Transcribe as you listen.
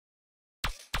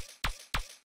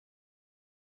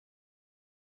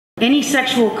Any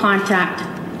sexual contact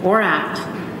or act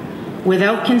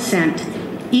without consent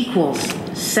equals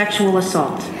sexual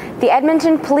assault. The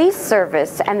Edmonton Police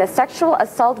Service and the Sexual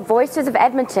Assault Voices of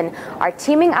Edmonton are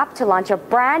teaming up to launch a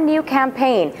brand new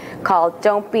campaign called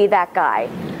Don't Be That Guy.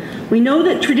 We know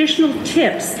that traditional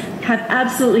tips have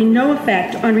absolutely no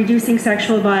effect on reducing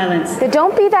sexual violence. The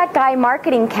Don't Be That Guy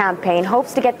marketing campaign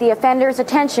hopes to get the offenders'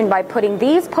 attention by putting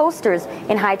these posters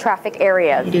in high-traffic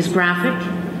areas. It is graphic,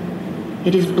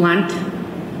 it is blunt,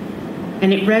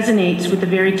 and it resonates with the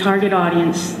very target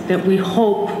audience that we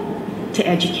hope to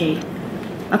educate.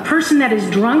 A person that is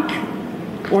drunk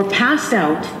or passed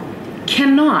out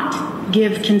cannot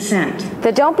give consent.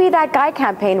 The Don't Be That Guy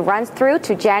campaign runs through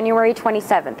to January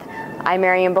 27th. I'm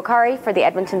Mariam Bukhari for the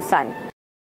Edmonton Sun.